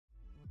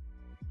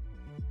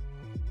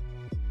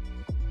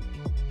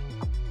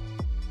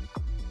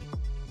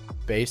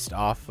based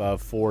off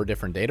of 4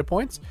 different data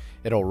points.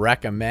 It'll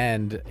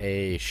recommend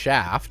a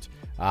shaft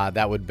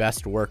that would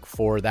best work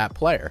for that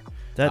player.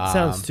 That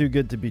sounds too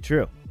good to be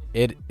true.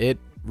 It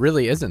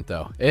really isn't,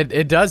 though.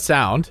 It does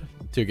sound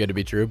too good to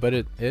be true, but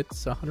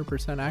it's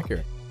 100%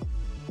 accurate.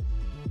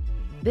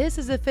 This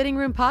is a Fitting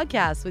Room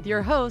podcast with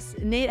your hosts,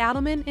 Nate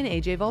Adelman and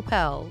AJ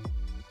Volpel.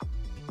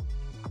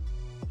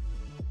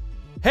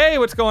 Hey,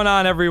 what's going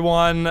on,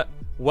 everyone?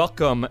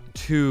 Welcome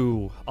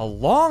to a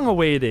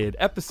long-awaited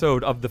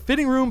episode of the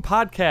Fitting Room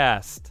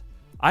podcast.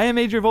 I am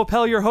AJ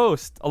Volpel, your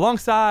host,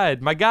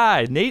 alongside my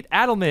guy, Nate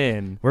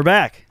Adelman. We're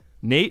back.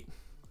 Nate,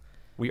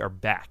 we are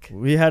back.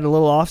 We had a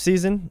little off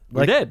season.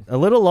 We did. A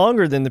little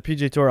longer than the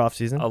PGA Tour off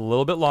season. A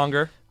little bit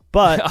longer.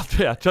 But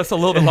yeah, just a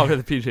little bit longer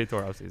than the PGA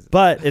Tour off season.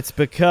 But it's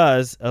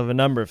because of a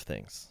number of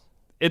things.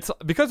 It's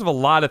because of a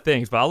lot of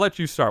things, but I'll let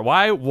you start.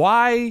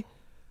 Why?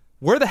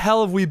 Where the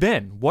hell have we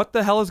been? What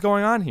the hell is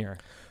going on here?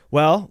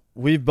 Well,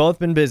 we've both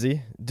been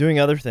busy doing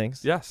other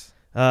things. Yes.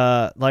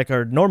 Like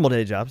our normal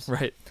day jobs.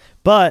 Right.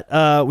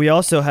 But we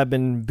also have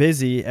been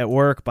busy at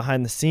work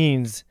behind the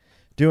scenes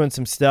doing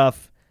some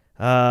stuff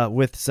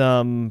with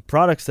some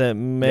products that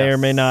may or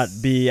may not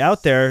be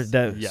out there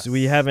that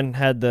we haven't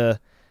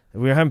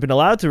been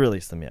allowed to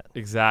release them yet.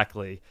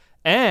 Exactly.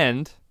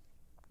 And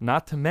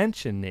not to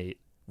mention, Nate,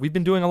 we've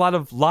been doing a lot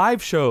of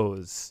live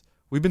shows.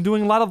 We've been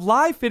doing a lot of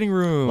live fitting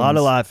rooms. A lot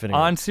of live fitting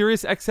on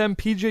Sirius XM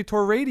PGA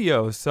Tour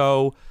Radio.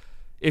 So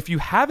if you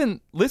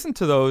haven't listened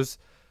to those,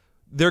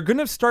 they're going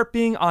to start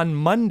being on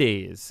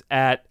Mondays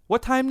at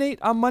what time, Nate?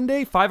 On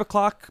Monday? 5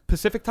 o'clock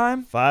Pacific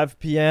time? 5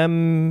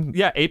 p.m.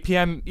 Yeah, 8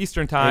 p.m.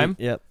 Eastern time.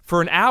 Yep.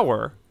 For an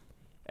hour.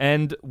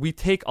 And we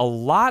take a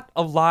lot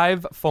of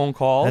live phone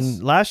calls.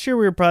 And last year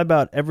we were probably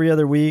about every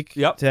other week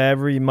to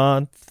every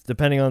month,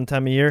 depending on the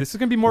time of year. This is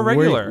going to be more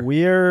regular.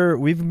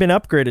 We've been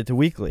upgraded to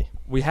weekly.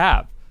 We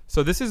have.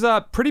 So this is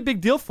a pretty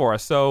big deal for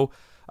us. So,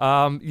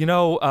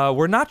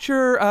 we're not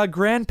your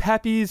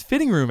grandpappy's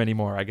fitting room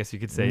anymore, I guess you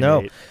could say.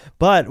 No. Nate.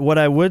 But what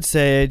I would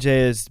say, AJ,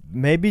 is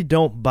maybe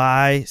don't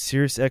buy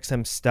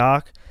SiriusXM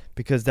stock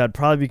because that'd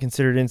probably be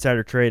considered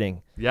insider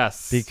trading.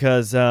 Yes.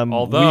 Because we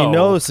Although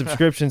know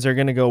subscriptions are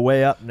going to go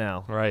way up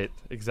now. Right,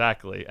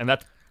 exactly. And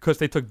that's because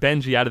they took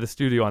Benji out of the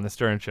studio on the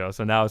Stern Show,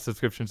 so now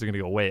subscriptions are going to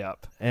go way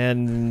up.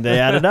 And they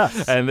added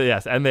us. and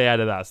they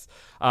added us.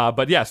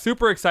 But yeah,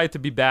 super excited to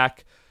be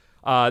back.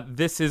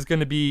 This is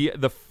going to be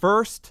the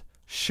first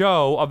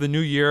show of the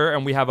new year,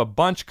 and we have a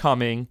bunch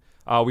coming.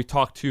 We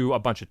talked to a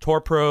bunch of tour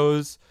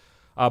pros,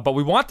 but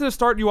we wanted to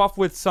start you off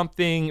with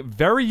something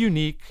very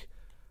unique,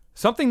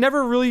 something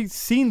never really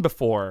seen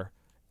before,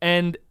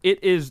 and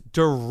it is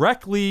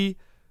directly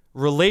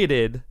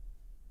related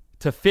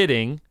to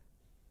fitting,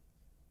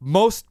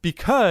 most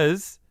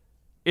because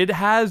it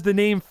has the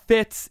name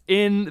Fitz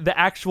in the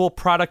actual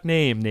product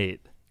name,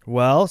 Nate.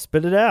 Well,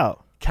 spit it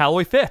out.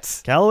 Callaway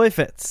Fitz. Callaway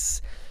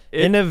Fitz.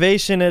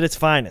 Innovation at its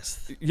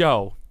finest.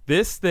 Yo,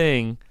 this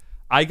thing,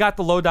 I got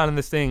the lowdown on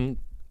this thing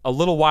a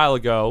little while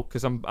ago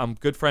because I'm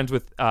good friends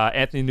with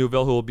Anthony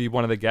Neuville, who will be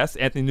one of the guests.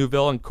 Anthony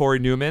Neuville and Corey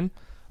Newman,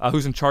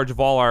 who's in charge of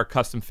all our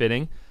custom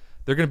fitting.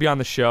 They're going to be on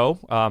the show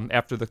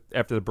after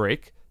the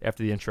break,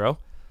 after the intro.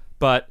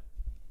 But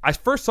I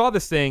first saw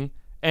this thing,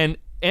 and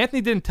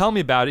Anthony didn't tell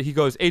me about it. He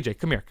goes, AJ,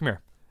 come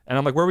here. And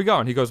I'm like, where are we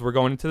going? He goes, we're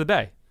going into the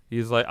Bay.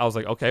 I was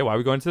like, okay, why are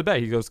we going to the Bay?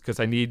 He goes, because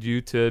I need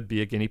you to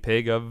be a guinea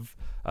pig of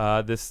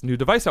this new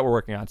device that we're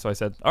working on. So I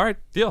said, all right,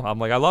 deal. I'm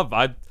like,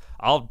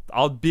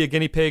 I'll be a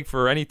guinea pig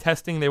for any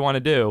testing they want to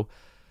do.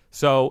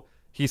 So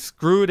he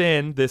screwed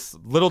in this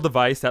little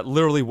device that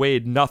literally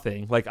weighed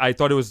nothing. Like, I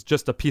thought it was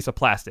just a piece of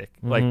plastic,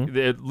 like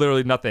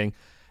literally nothing.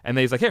 And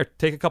then he's like, here,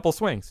 take a couple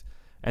swings.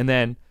 And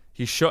then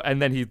he's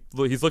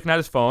looking at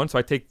his phone. So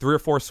I take 3 or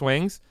 4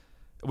 swings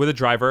with a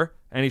driver,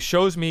 and he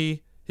shows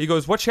me. He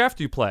goes, what shaft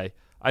do you play?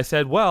 I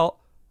said, well,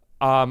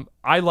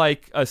 I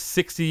like a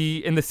 60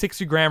 in the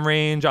 60 gram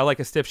range. I like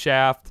a stiff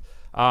shaft.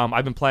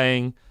 I've been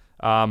playing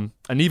an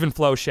even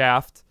flow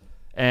shaft.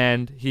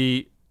 And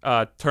he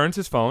turns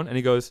his phone and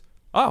he goes,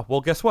 oh,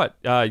 well, guess what?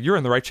 You're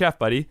in the right shaft,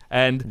 buddy.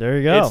 And there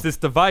you go. It's this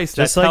device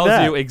that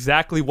tells you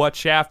exactly what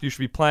shaft you should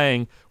be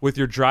playing with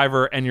your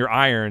driver and your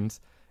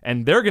irons.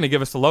 And they're going to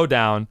give us the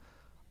lowdown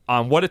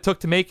on what it took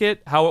to make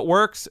it, how it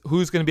works,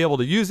 who's going to be able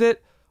to use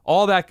it,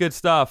 all that good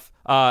stuff.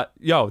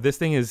 This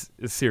thing is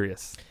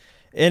serious.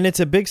 And it's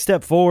a big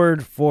step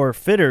forward for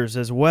fitters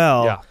as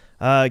well,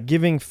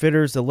 giving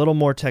fitters a little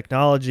more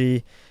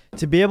technology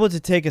to be able to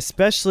take,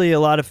 especially a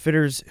lot of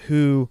fitters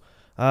who,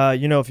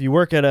 if you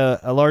work at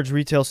a large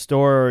retail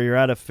store or you're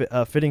at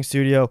a fitting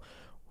studio,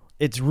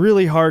 it's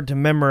really hard to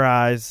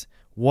memorize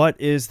what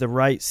is the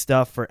right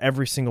stuff for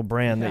every single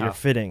brand that you're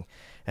fitting.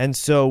 And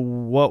so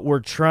what we're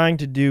trying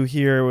to do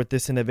here with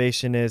this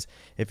innovation is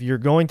if you're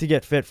going to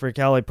get fit for a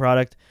Callaway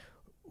product,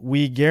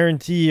 we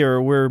guarantee,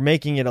 or we're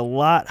making it a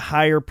lot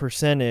higher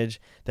percentage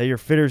that your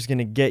fitter is going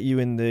to get you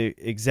in the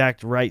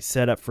exact right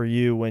setup for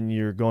you when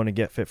you're going to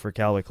get fit for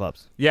Callaway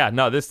clubs. Yeah,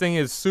 no, this thing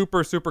is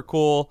super, super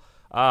cool.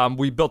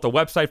 We built a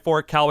website for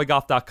it,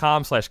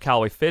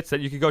 CallawayGolf.com/CallawayFits, that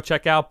you can go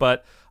check out.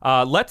 But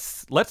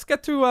let's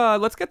get to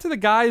the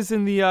guys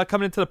in the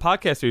coming into the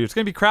podcast studio. It's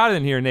going to be crowded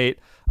in here, Nate.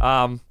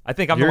 I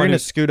think I'm You're the one going to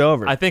who's scoot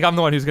over. I think I'm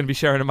the one who's going to be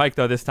sharing a mic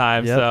though this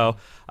time. Yep. So,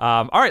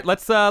 all right,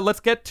 let's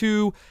get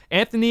to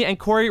Anthony and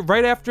Corey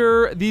right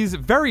after these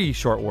very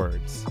short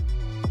words.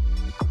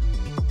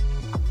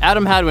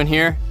 Adam Hadwin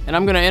here, and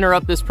I'm going to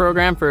interrupt this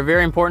program for a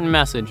very important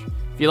message.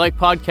 If you like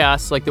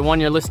podcasts like the one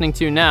you're listening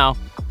to now,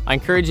 I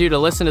encourage you to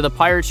listen to the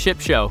Pirate Ship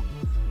Show.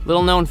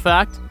 Little known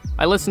fact,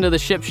 I listened to the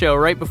Ship Show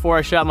right before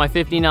I shot my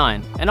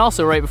 59, and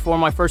also right before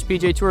my first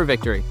PGA Tour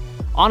victory.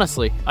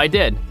 Honestly, I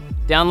did.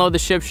 Download the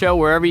Ship Show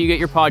wherever you get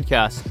your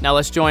podcasts. Now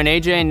let's join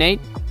AJ and Nate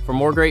for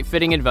more great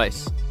fitting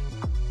advice.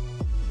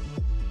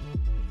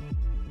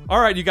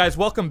 All right, you guys,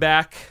 welcome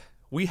back.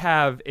 We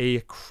have a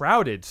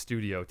crowded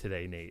studio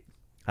today, Nate.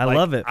 I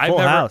love it. Full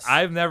house.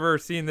 I've never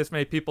seen this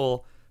many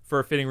people for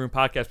a Fitting Room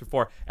podcast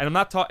before, and I'm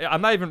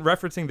not even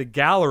referencing the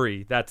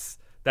gallery that's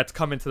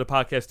come into the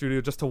podcast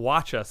studio just to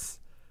watch us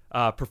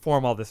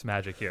perform all this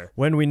magic here.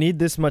 When we need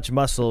this much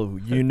muscle,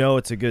 you know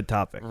it's a good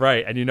topic.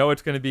 Right, and you know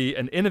it's going to be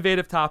an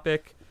innovative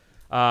topic.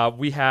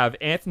 We have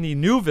Anthony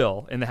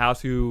Neuville in the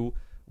house, who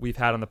we've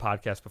had on the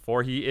podcast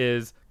before. He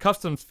is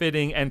customs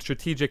fitting and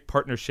strategic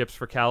partnerships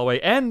for Callaway,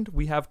 and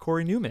we have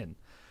Corey Newman,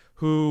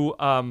 who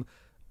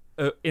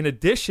in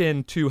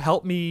addition to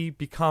help me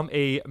become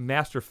a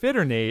master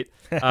fitter, Nate,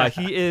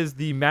 he is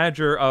the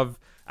manager of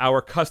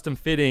our custom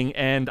fitting,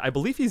 and I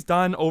believe he's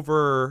done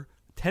over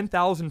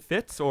 10,000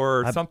 fits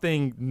or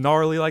something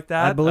gnarly like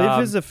that. I believe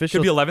his official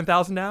could be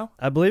 11,000 now.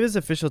 I believe his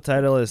official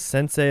title is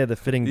Sensei of the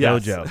Fitting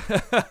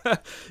Dojo.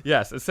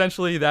 Yes,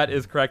 essentially that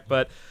is correct.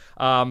 But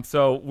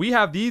so we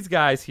have these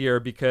guys here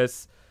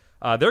because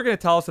they're going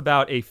to tell us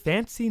about a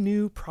fancy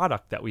new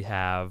product that we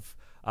have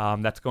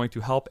that's going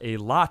to help a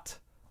lot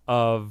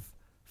of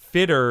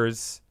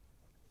fitters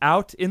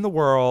out in the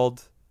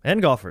world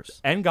And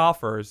golfers.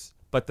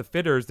 But the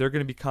fitters, they're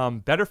going to become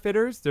better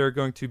fitters. They're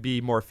going to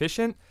be more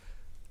efficient.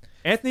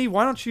 Anthony,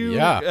 why don't you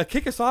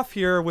kick us off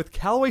here with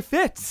Callaway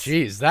Fits?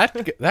 Jeez,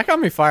 that got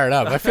me fired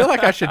up. I feel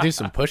like I should do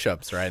some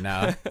push-ups right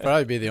now.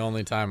 Probably be the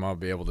only time I'll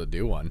be able to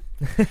do one.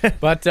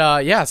 But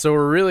so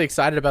we're really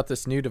excited about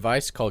this new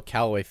device called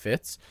Callaway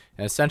Fits.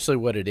 And essentially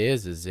what it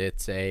is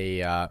it's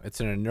an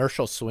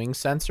inertial swing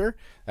sensor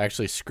that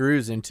actually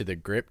screws into the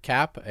grip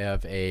cap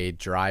of a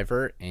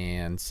driver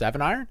and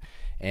 7-iron.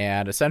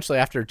 And essentially,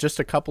 after just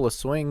a couple of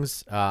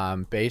swings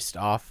based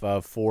off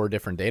of 4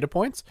 different data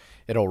points,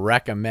 it'll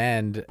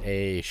recommend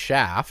a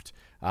shaft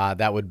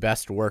that would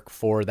best work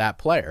for that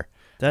player.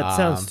 That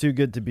sounds too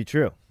good to be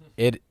true.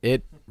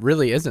 It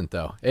really isn't,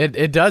 though.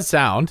 It does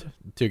sound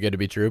too good to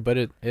be true, but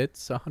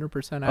it's 100%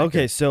 accurate.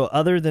 Okay, so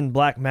other than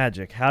black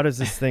magic, how does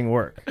this thing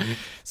work?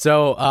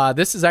 So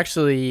this is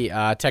actually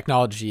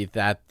technology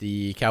that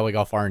the Callaway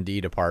Golf R&D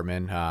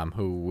department,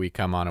 who we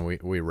come on and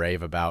we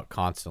rave about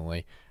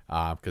constantly,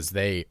 because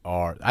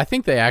I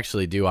think they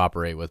actually do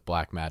operate with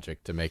black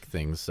magic to make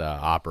things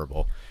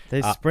operable.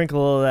 They sprinkle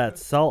all of that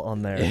salt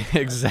on there.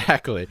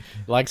 Exactly.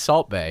 Like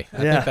Salt Bay. I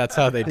think that's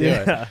how they do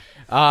it.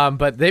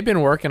 But they've been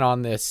working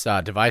on this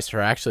device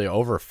for actually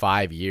over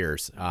 5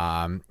 years,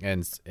 and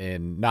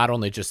not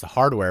only just the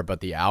hardware, but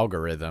the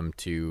algorithm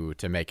to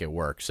make it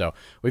work. So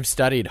we've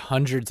studied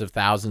hundreds of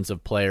thousands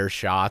of players'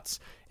 shots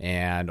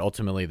and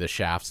ultimately the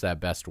shafts that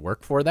best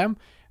work for them.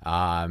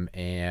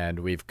 And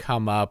we've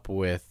come up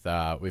with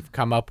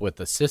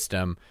a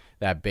system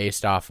that,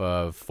 based off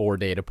of 4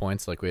 data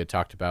points, like we had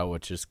talked about,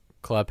 which is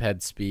club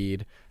head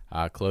speed,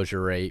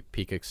 closure rate,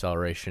 peak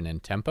acceleration,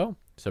 and tempo.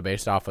 So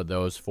based off of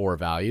those 4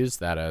 values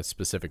that a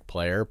specific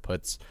player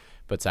puts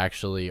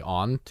actually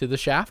on to the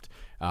shaft,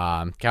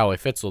 Callaway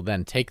Fits will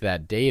then take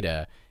that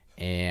data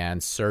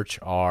and search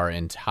our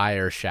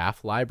entire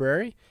shaft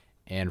library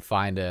and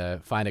find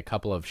a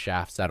couple of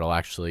shafts that'll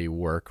actually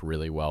work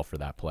really well for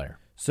that player.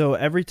 So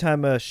every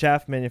time a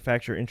shaft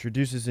manufacturer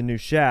introduces a new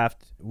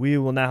shaft, we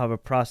will now have a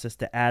process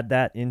to add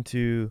that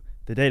into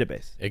the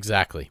database.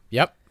 Exactly.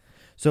 Yep.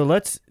 So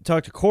let's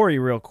talk to Corey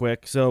real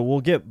quick. So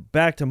we'll get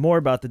back to more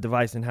about the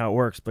device and how it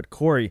works. But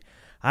Corey,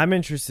 I'm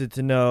interested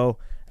to know,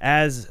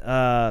 as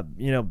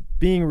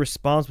being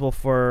responsible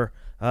for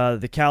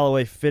the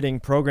Callaway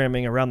fitting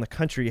programming around the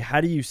country, how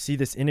do you see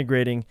this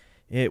integrating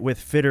it with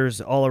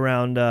fitters all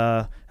around,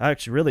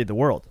 actually really the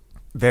world?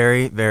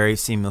 Very, very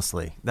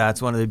seamlessly.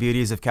 That's one of the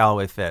beauties of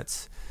Callaway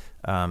Fits.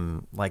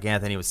 Like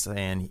Anthony was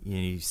saying,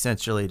 you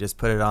essentially just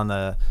put it on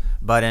the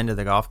butt end of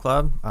the golf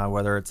club,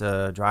 whether it's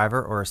a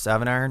driver or a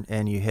 7-iron,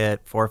 and you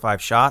hit 4 or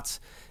 5 shots.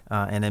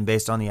 And then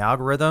based on the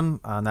algorithm,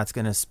 that's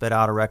going to spit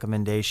out a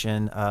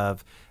recommendation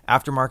of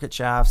aftermarket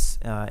shafts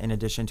in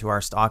addition to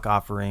our stock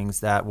offerings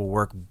that will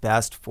work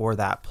best for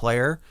that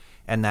player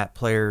and that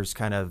player's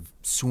kind of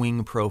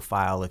swing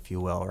profile, if you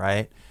will,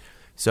 right?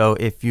 So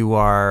if you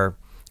are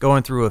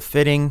going through a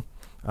fitting,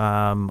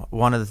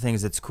 one of the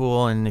things that's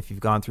cool, and if you've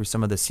gone through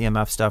some of the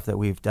CMF stuff that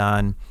we've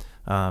done,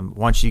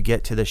 once you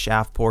get to the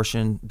shaft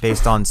portion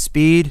based on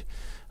speed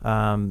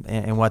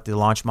and what the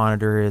launch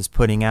monitor is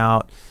putting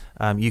out,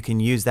 You can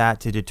use that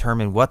to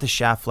determine what the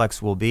shaft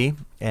flex will be.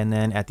 And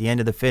then at the end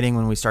of the fitting,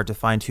 when we start to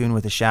fine tune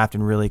with the shaft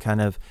and really kind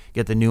of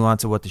get the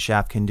nuance of what the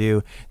shaft can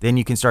do, then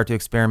you can start to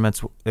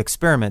experiment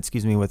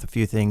with a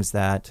few things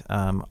that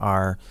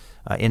are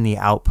in the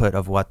output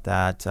of what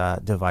that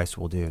device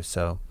will do.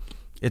 So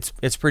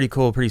it's pretty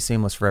cool, pretty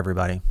seamless for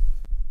everybody.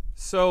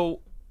 So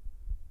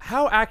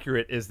how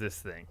accurate is this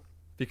thing?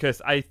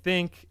 Because I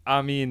think,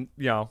 I mean,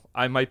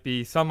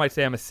 some might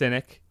say I'm a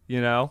cynic.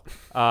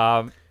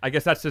 I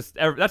guess that's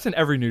in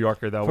every New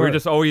Yorker though. We're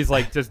just always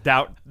like just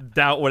doubt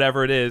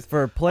whatever it is.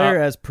 For a player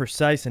as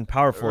precise and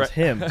powerful as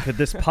him, could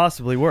this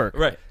possibly work?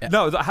 Right.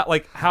 No,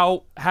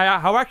 how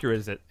accurate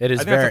is it? It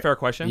is. I think that's a fair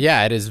question.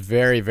 Yeah, it is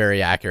very,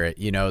 very accurate.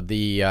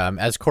 The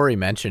as Corey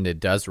mentioned,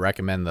 it does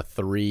recommend the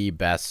 3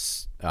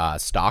 best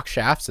stock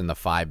shafts and the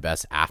 5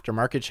 best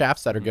aftermarket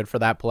shafts that are good for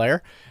that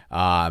player.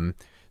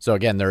 So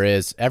again,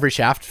 every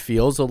shaft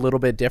feels a little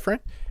bit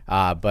different.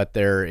 But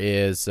there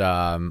is,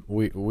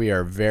 we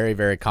are very,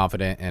 very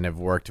confident and have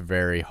worked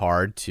very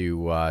hard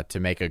to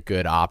make a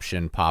good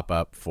option pop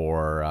up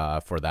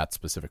for that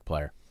specific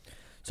player.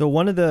 So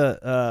one of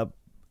the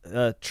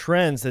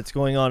trends that's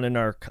going on in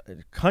our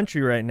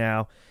country right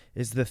now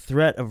is the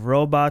threat of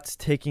robots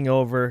taking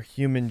over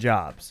human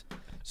jobs.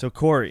 So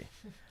Corey,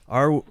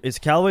 is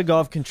Callaway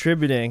Golf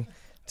contributing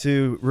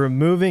to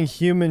removing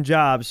human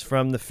jobs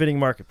from the fitting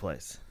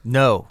marketplace?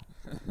 No.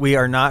 We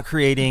are not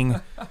creating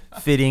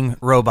fitting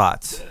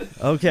robots.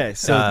 Okay,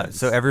 so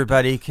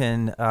everybody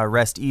can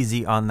rest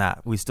easy on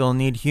that. We still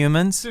need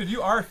humans. Dude,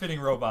 you are a fitting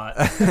robot.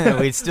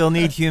 We still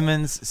need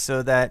humans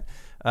so that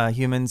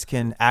humans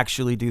can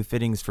actually do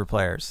fittings for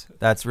players.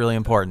 That's really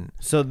important.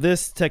 So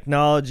this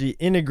technology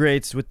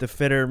integrates with the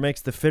fitter,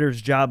 makes the fitter's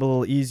job a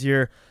little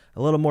easier,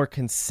 a little more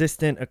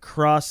consistent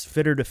across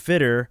fitter to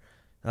fitter,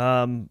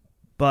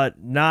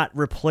 but not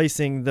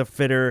replacing the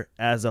fitter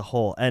as a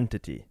whole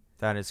entity.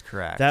 That is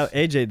correct.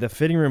 AJ, the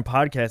Fitting Room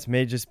podcast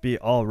may just be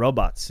all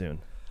robots soon.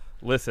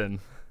 Listen,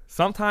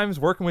 sometimes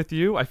working with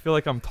you, I feel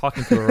like I'm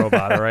talking to a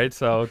robot, all right?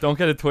 So don't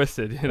get it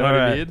twisted, you know what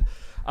I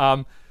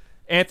mean?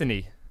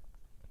 Anthony,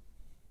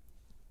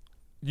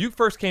 you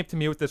first came to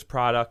me with this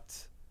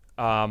product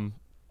a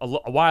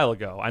while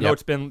ago. I know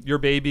it's been your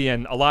baby,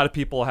 and a lot of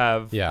people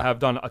have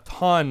done a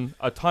ton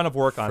of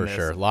work on this. For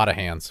sure, a lot of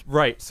hands.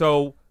 Right,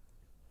 so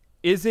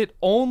is it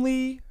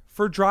only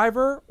for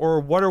driver,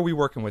 or what are we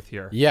working with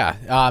here?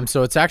 Yeah,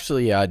 so it's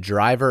actually a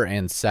driver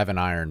and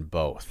 7-iron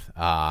both.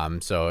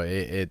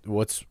 So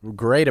what's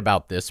great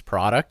about this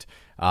product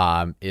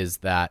is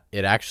that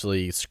it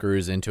actually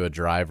screws into a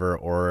driver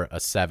or a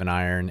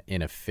 7-iron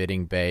in a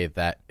fitting bay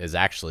that is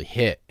actually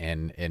hit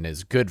and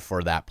is good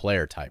for that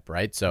player type,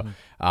 right? So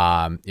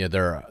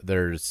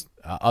there's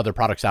other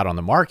products out on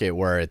the market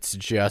where it's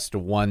just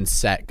one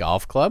set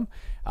golf club.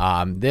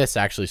 This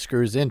actually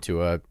screws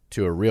into a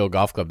real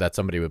golf club that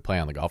somebody would play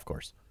on the golf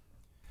course.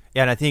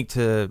 Yeah, and I think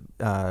to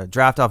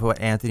draft off of what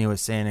Anthony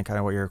was saying and kind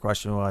of what your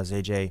question was,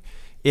 AJ,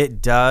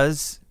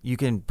 you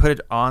can put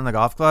it on the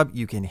golf club,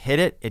 you can hit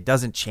it. It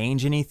doesn't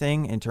change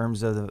anything in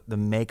terms of the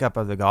makeup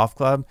of the golf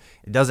club.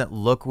 It doesn't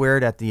look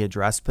weird at the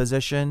address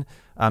position.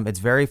 It's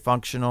very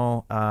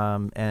functional,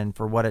 and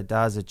for what it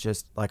does, it's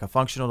just like a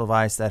functional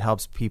device that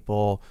helps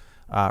people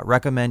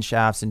recommend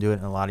shafts and do it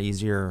in a lot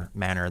easier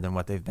manner than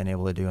what they've been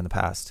able to do in the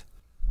past.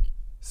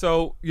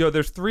 So,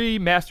 there's 3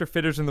 master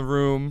fitters in the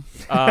room,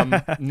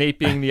 Nate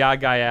being the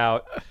odd guy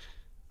out.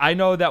 I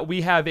know that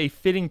we have a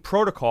fitting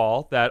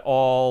protocol that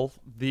all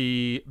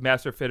the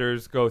master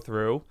fitters go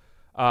through.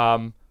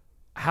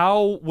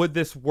 How would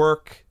this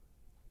work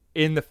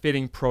in the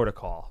fitting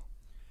protocol?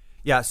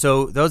 Yeah,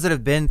 so those that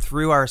have been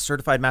through our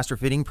Certified Master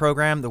Fitting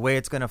program, the way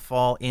it's going to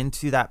fall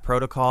into that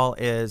protocol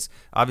is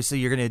obviously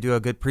you're going to do a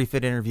good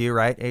pre-fit interview,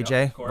 right, AJ?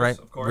 Yep, of course, right,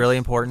 of course. Really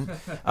important.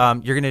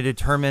 You're going to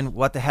determine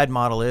what the head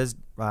model is,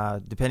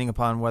 depending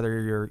upon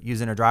whether you're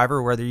using a driver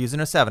or whether you're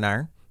using a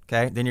 7-iron.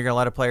 Okay, then you're going to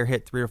let a player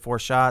hit 3 or 4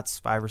 shots,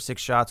 5 or 6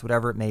 shots,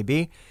 whatever it may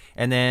be.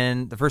 And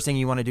then the first thing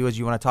you want to do is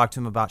you want to talk to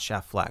them about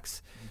shaft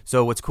flex.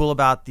 So what's cool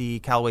about the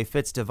Callaway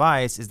Fits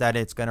device is that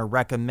it's going to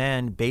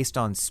recommend, based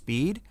on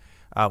speed,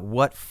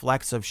 what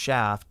flex of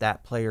shaft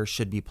that player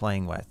should be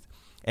playing with.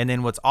 And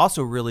then what's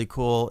also really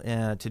cool,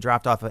 to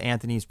draft off of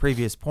Anthony's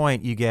previous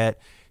point, you get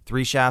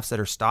 3 shafts that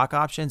are stock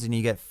options and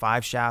you get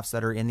 5 shafts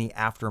that are in the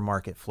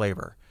aftermarket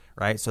flavor,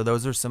 right? So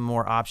those are some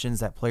more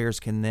options that players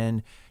can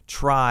then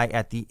try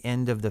at the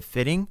end of the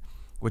fitting,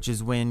 which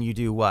is when you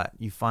do what?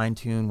 You fine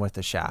tune with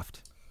the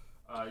shaft.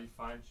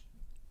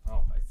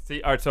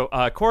 See, all right. So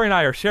Corey and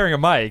I are sharing a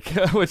mic,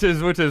 which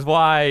is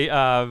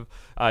why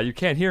you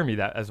can't hear me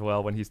that as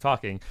well when he's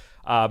talking.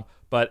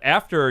 But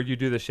after you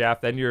do the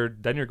shaft, then you're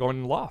going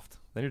in loft.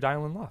 Then you're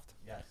dialing loft.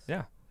 Yes.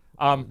 Yeah.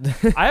 I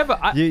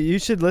have you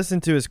should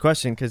listen to his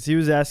question because he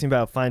was asking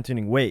about fine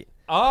tuning weight.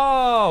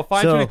 Oh,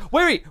 fine tuning.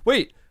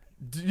 Wait.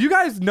 Do you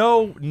guys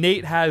know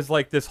Nate has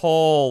like this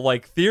whole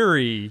like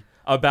theory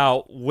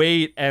about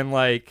weight and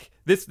like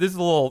this is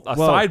a little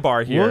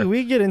sidebar here.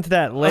 We get into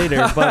that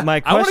later, but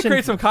my question, I want to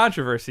create some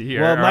controversy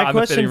here. Well, my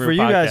question for you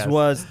guys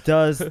was,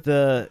 does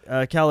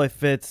the Callaway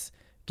Fits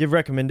give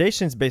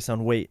recommendations based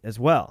on weight as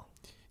well.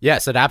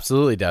 Yes, it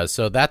absolutely does.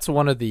 So that's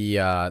one of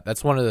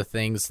the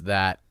things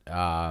that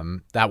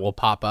that will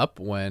pop up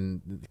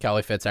when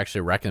Callaway Fits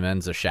actually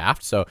recommends a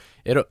shaft. So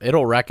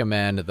it'll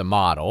recommend the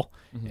model,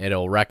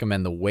 it'll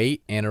recommend the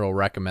weight, and it'll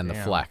recommend the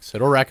flex.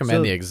 It'll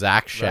recommend the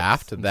exact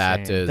shaft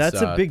that's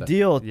a big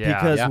deal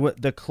because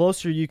the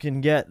closer you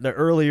can get, the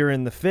earlier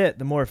in the fit,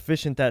 the more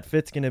efficient that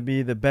fit's going to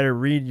be, the better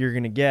read you're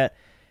going to get,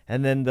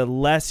 and then the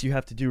less you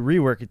have to do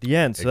rework at the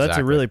end. So that's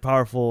a really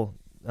powerful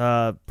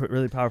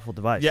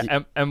device. Yeah,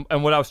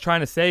 and what I was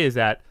trying to say is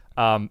that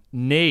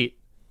Nate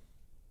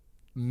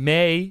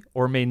may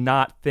or may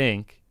not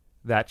think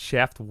that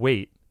shaft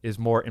weight is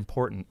more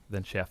important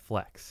than shaft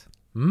flex.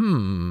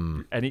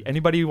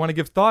 Anybody want to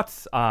give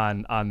thoughts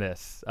on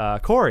this?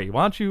 Corey,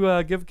 why don't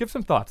you give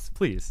some thoughts,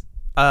 please?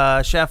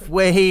 Shaft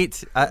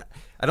weight. I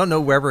don't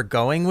know where we're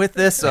going with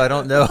this, so I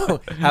don't know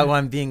how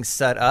I'm being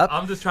set up.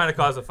 I'm just trying to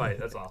cause a fight.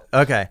 That's all.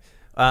 Okay.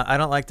 I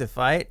don't like to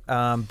fight,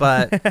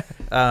 but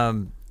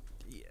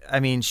I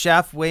mean,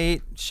 shaft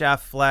weight,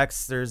 shaft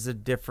flex, there's a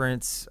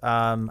difference.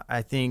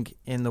 I think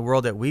in the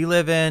world that we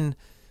live in,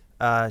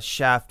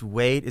 shaft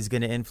weight is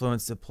going to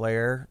influence the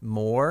player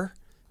more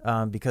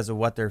because of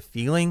what they're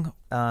feeling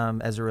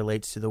as it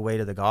relates to the weight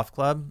of the golf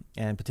club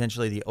and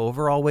potentially the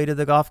overall weight of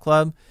the golf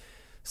club.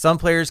 Some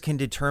players can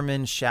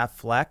determine shaft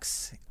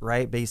flex,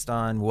 right, based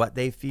on what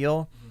they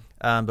feel.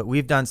 But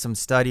we've done some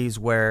studies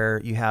where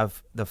you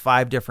have the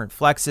 5 different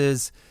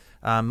flexes.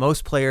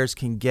 Most players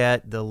can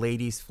get the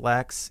ladies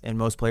flex and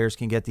most players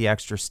can get the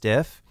extra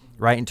stiff,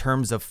 right, in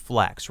terms of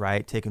flex,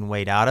 right, taking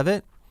weight out of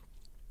it.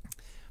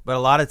 But a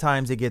lot of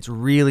times it gets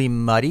really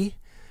muddy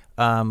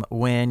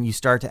when you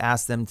start to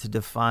ask them to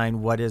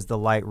define what is the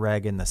light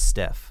reg and the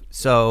stiff.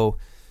 So,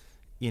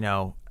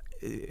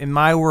 in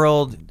my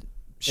world,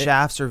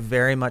 shafts are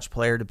very much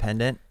player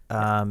dependent.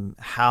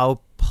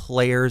 How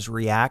players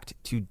react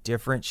to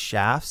different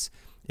shafts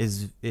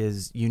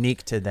is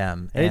unique to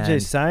them.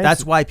 AJ, science.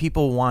 That's why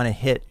people want to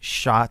hit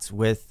shots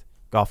with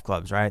golf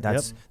clubs, right?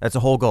 That's a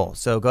whole goal.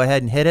 So go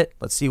ahead and hit it.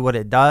 Let's see what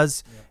it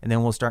does, and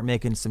then we'll start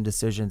making some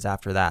decisions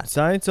after that.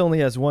 Science only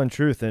has one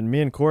truth, and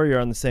me and Corey are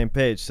on the same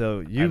page.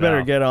 So you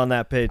better get on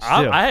that page too.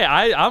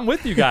 I'm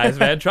with you guys,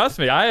 man. Trust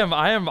me, I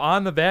am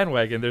on the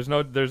bandwagon. There's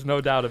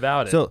no doubt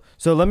about it.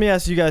 So let me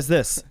ask you guys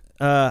this.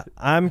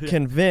 I'm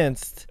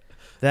convinced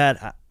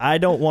that I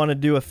don't want to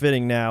do a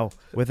fitting now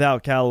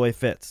without Callaway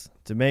Fits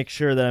to make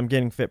sure that I'm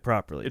getting fit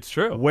properly. It's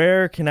true.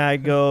 Where can I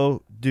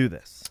go do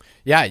this?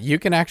 Yeah, you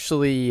can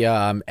actually,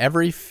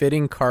 every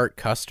fitting cart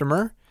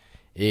customer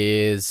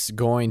is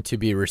going to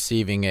be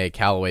receiving a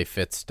Callaway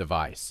Fits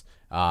device.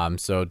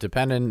 So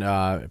depending,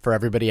 for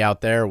everybody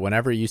out there,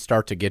 whenever you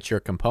start to get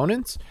your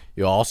components,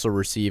 you'll also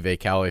receive a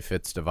Callaway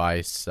Fits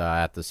device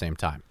at the same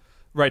time.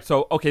 Right.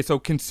 So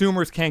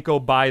consumers can't go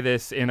buy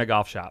this in a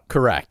golf shop.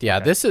 Correct. Yeah.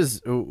 Okay.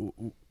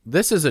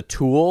 This is a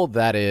tool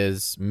that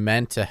is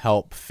meant to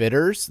help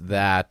fitters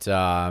that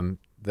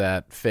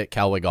fit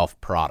Callaway Golf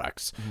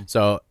products.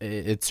 So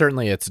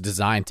it's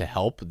designed to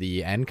help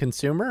the end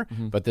consumer,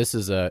 but it's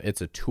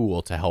a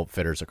tool to help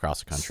fitters across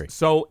the country.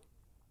 So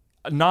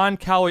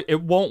non-Callaway,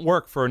 it won't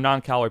work for a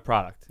non-Callaway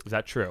product. Is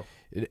that true?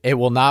 It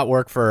will not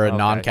work for a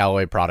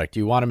non-Callaway product.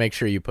 You want to make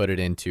sure you put it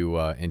into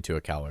a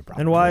Callaway product.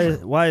 And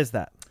why is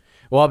that?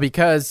 Well,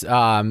 because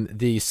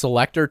the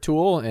selector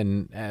tool,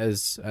 and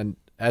as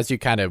you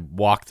kind of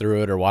walk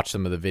through it or watch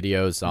some of the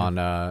videos on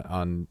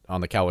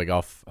the Callaway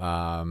Golf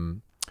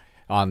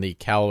on the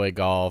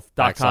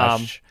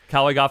CallawayGolf.com,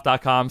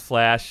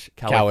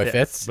 CallawayGolf.com/Callaway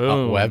Fits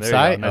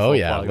website.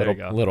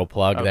 Nice little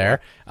plug there.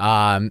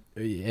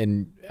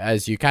 And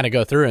as you kind of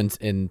go through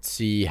and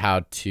see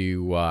how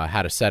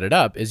to set it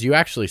up, is you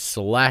actually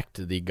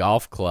select the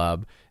golf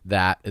club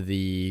that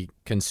the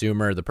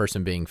consumer, the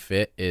person being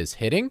fit, is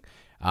hitting.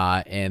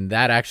 And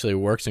that actually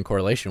works in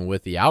correlation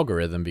with the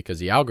algorithm because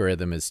the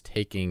algorithm is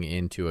taking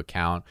into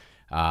account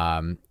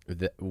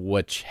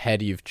which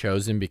head you've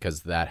chosen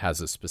because that has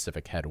a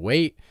specific head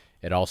weight.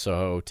 It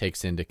also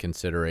takes into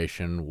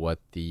consideration what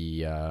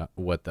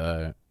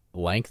the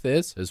length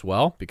is as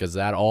well because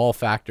that all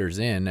factors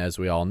in, as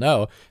we all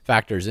know,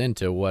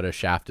 into what a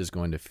shaft is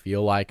going to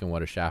feel like and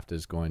what a shaft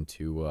is going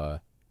to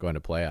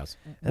play as.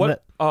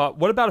 What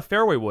about a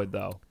fairway wood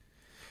though?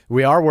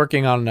 We are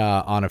working on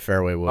a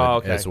fairway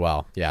wood as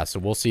well. Yeah, so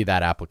we'll see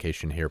that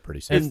application here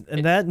pretty soon.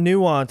 And that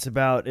nuance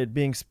about it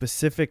being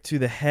specific to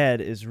the head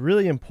is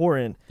really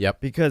important.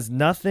 Yep. Because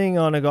nothing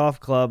on a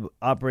golf club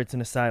operates in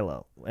a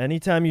silo.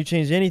 Anytime you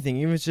change anything,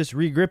 even if it's just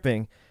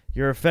re-gripping,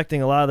 you're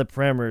affecting a lot of the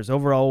parameters: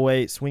 overall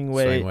weight, swing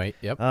weight. Swing weight.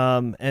 Yep.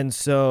 And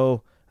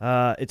so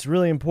it's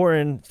really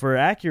important for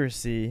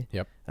accuracy.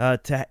 Yep.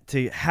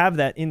 To have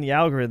that in the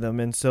algorithm.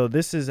 And so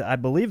this is, I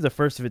believe, the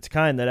first of its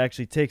kind that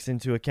actually takes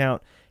into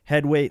account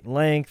head weight,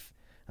 length,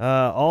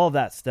 all of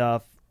that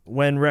stuff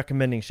when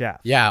recommending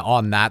shafts. Yeah,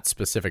 on that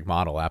specific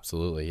model,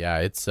 absolutely. Yeah,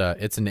 it's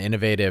an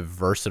innovative,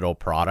 versatile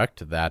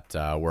product that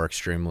we're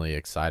extremely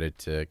excited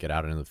to get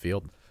out into the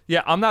field.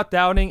 Yeah, I'm not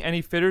doubting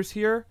any fitters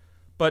here,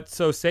 but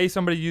so say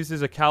somebody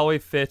uses a Callaway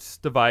Fits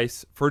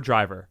device for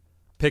driver,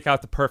 pick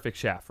out the perfect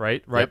shaft,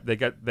 right?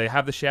 Yep. They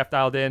have the shaft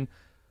dialed in.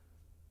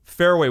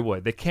 Fairway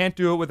wood. They can't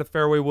do it with a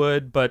fairway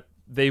wood, but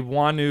they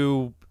want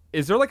to.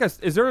 Is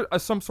there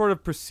some sort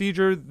of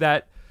procedure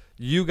that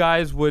you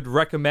guys would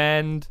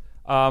recommend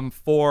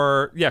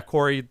for? Yeah,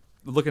 Corey,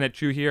 looking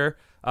at you here,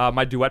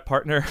 my duet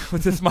partner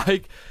with this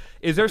mic.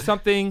 Is there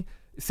something?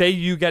 Say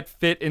you get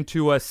fit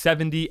into a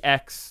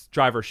 70X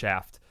driver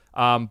shaft,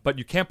 but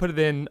you can't put it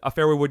in a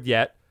fairway wood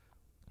yet.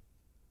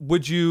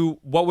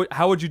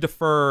 How would you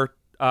defer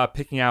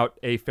picking out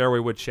a fairway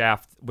wood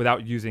shaft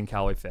without using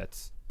Callaway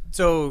Fits?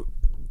 So,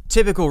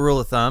 typical rule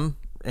of thumb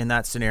in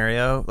that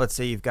scenario, let's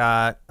say you've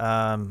got,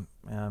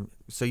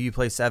 so you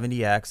play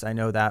 70X. I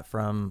know that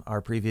from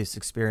our previous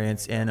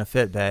experience in a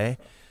Fit Bay.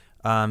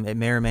 It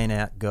may or may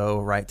not go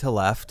right to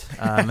left.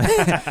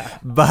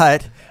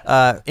 But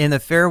in the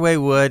fairway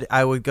wood,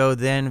 I would go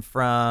then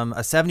from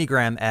a 70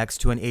 gram X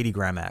to an 80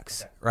 gram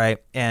X, right?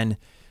 And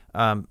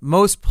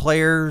most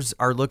players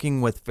are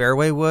looking with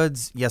fairway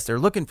woods. Yes, they're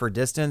looking for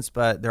distance,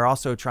 but they're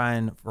also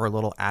trying for a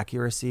little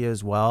accuracy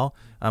as well,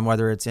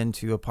 whether it's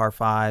into a par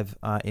 5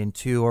 in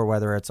 2 or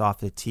whether it's off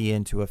the tee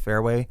into a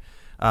fairway.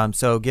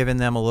 So giving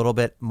them a little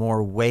bit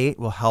more weight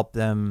will help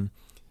them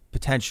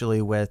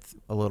potentially with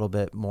a little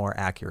bit more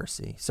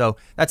accuracy. So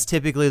that's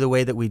typically the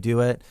way that we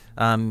do it.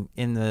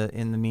 In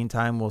the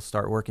meantime, we'll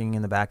start working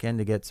in the back end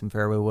to get some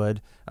fairway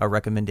wood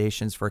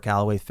recommendations for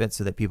Callaway Fit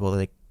so that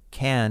they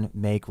can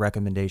make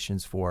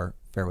recommendations for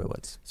fairway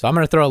woods. So I'm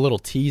going to throw a little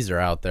teaser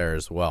out there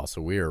as well.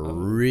 So we are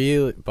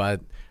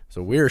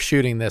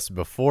shooting this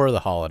before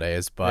the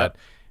holidays, but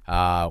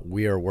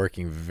we are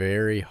working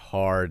very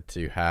hard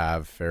to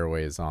have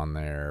fairways on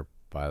there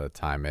by the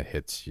time it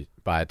hits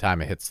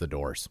the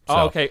doors. So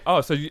okay.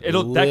 Oh, so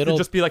that could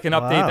just be like an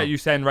update that you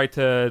send right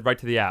to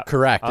the app.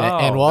 Correct.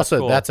 And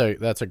also that's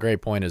a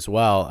great point as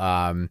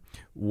well.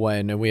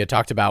 When we had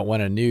talked about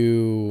when a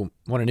new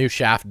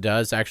shaft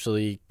does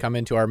actually come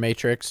into our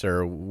matrix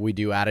or we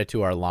do add it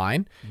to our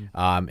line,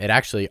 it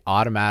actually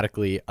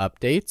automatically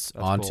updates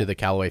onto the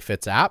Callaway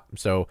Fits app.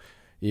 So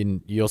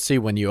you'll see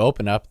when you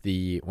open up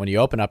the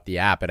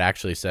app, it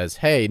actually says,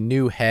 "Hey,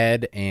 new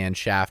head and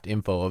shaft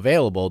info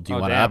available. Do you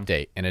want to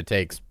update?" And it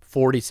takes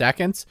 40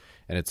 seconds,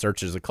 and it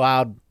searches the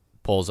cloud,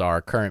 pulls our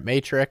current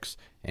matrix,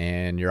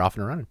 and you're off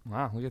and running.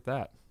 Wow, look at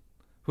that.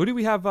 Who do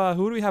we have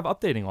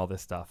updating all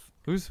this stuff?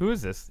 Who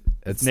is this?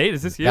 It's Nate.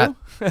 Is this you?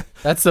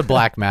 That's the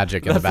black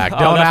magic in the back.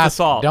 Don't ask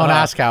how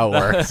it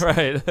works.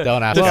 Right.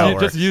 Don't ask how it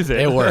works. Just use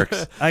it. It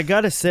works. I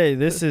gotta say,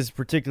 this is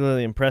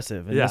particularly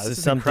impressive. And this is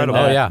something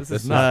incredible. That, this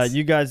is nuts.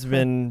 You guys have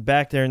been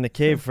back there in the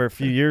cave for a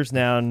few years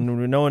now,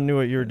 and no one knew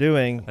what you were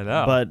doing. I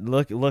know. But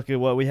look at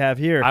what we have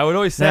here. I would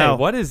always say,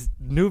 what is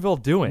Newville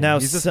doing?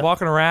 He's just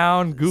walking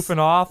around, goofing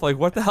off. Like,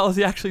 what the hell is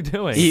he actually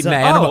doing? Eating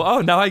animal.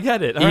 Oh, now I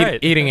get it. All right.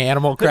 Eating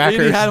animal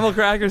crackers. Eating animal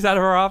crackers out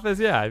of our office.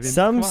 Yeah. I mean,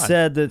 some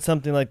said that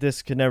something like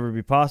this could never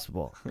be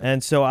possible.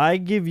 And so I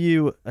give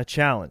you a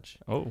challenge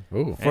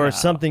for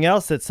something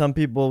else that some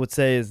people would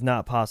say is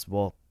not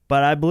possible,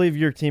 but I believe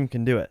your team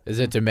can do it. Is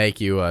it to make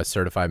you a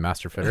certified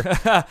master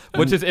fitter?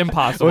 Which is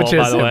impossible,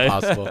 by the way.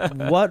 Impossible.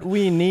 What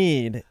we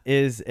need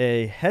is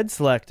a head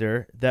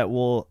selector that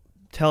will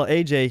tell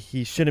AJ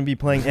he shouldn't be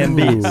playing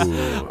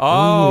MBs.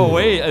 Oh,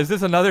 wait. Is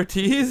this another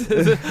tease?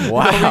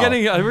 Wow.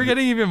 Are we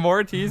getting even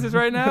more teases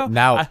right now?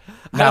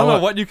 I don't know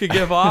what you could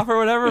give off or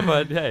whatever,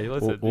 but hey,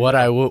 listen. What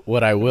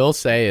I will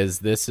say is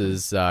this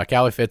is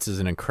Callaway Fits is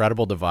an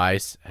incredible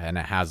device, and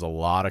it has a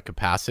lot of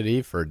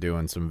capacity for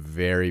doing some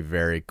very,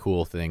 very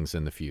cool things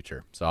in the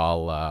future. So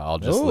I'll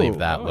just leave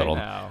that little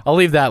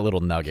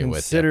nugget with you.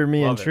 Consider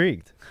me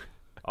intrigued.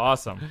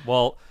 Awesome.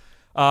 Well,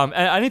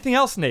 anything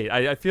else, Nate?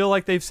 I feel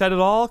like they've said it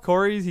all.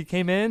 He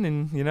came in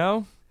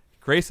and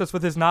graced us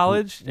with his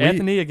knowledge.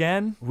 Anthony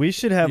again. We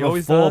should have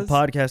a full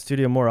podcast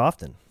studio more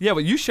often. Yeah,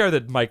 but you share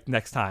the mic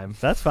next time.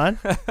 That's fine.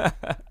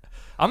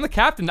 I'm the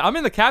captain. I'm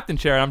in the captain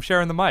chair, and I'm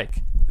sharing the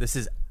mic. This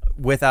is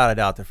without a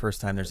doubt the first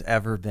time there's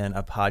ever been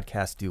a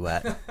podcast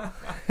duet.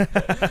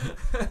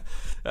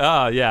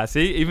 Oh yeah,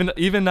 see,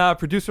 even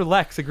producer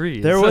Lex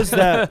agrees. There was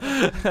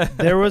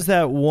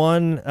that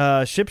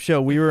one ship show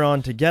we were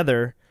on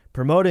together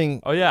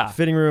promoting.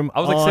 Fitting Room. I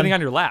was sitting on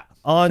your lap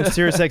on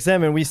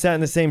SiriusXM, and we sat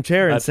in the same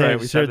chair and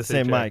shared the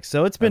same mic.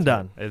 So it's been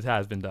done. It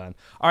has been done.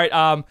 All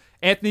right,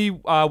 Anthony,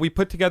 we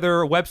put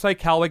together a website,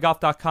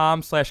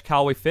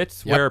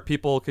 CallawayGolf.com/CallawayFits, where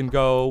people can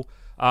go.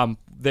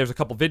 There's a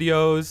couple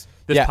videos.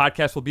 This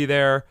podcast will be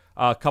there.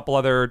 A couple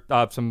other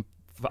some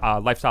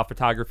lifestyle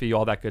photography,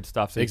 all that good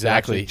stuff. So you can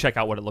actually check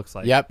out what it looks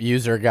like. Yep,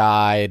 user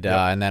guide,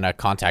 and then a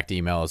contact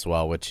email as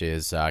well, which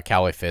is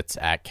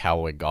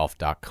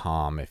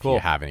CallawayFits@CallawayGolf.com if you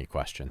have any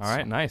questions. All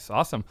right, nice,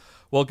 awesome.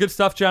 Well, good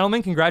stuff,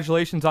 gentlemen.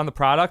 Congratulations on the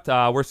product.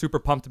 We're super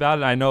pumped about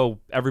it. I know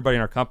everybody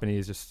in our company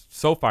is just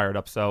so fired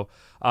up. So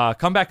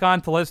come back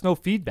on to let us know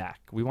feedback.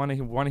 We want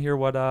to hear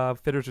what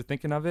fitters are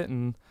thinking of it,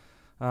 and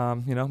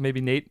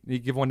maybe Nate. You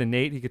give one to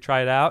Nate. He could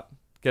try it out.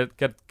 Get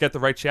the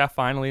right shaft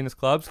finally in his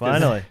clubs.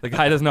 Finally. The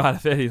guy doesn't know how to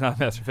fit. He's not a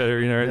master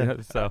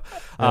fitter. So,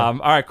 all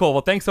right, cool.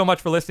 Well, thanks so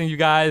much for listening, you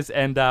guys,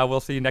 and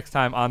we'll see you next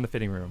time on The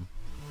Fitting Room.